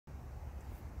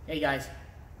Hey guys,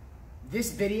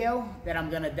 this video that I'm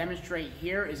going to demonstrate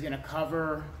here is going to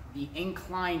cover the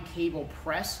incline cable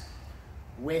press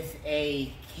with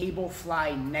a cable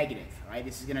fly negative. All right,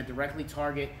 this is going to directly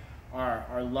target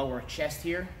our lower chest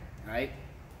here. All right,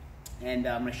 and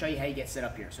I'm going to show you how you get set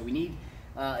up here. So we need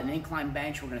an incline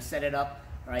bench. We're going to set it up,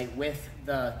 all right, with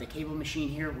the cable machine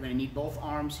here. We're going to need both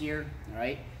arms here. All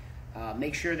right,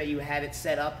 make sure that you have it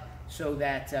set up so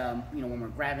that when we're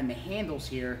grabbing the handles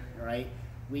here, all right,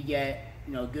 we get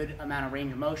a good amount of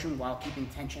range of motion while keeping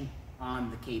tension on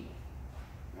the cable.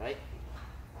 All right.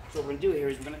 So what we're gonna do here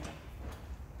is we're gonna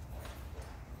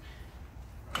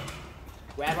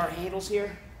grab our handles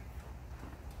here.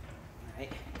 All right.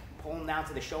 Pull them down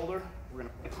to the shoulder. We're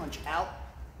gonna punch out.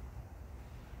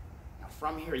 Now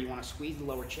from here, you want to squeeze the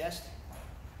lower chest.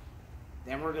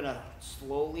 Then we're gonna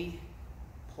slowly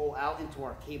pull out into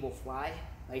our cable fly,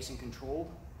 nice and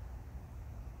controlled.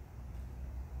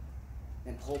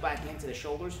 Then pull back into the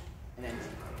shoulders and then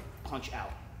punch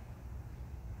out.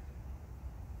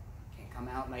 Okay, come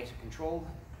out nice and controlled,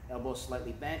 elbows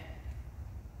slightly bent.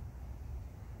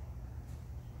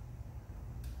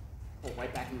 Pull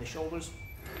right back into the shoulders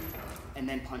and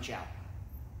then punch out.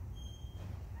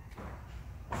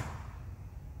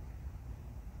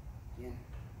 Again,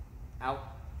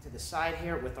 out to the side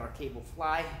here with our cable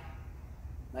fly,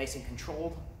 nice and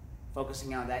controlled,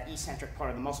 focusing on that eccentric part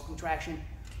of the muscle contraction.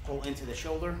 Pull into the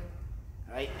shoulder,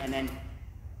 all right, and then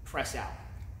press out.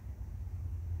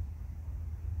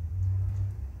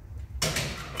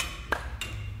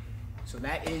 So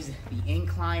that is the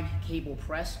incline cable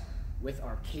press with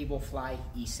our cable fly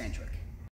eccentric.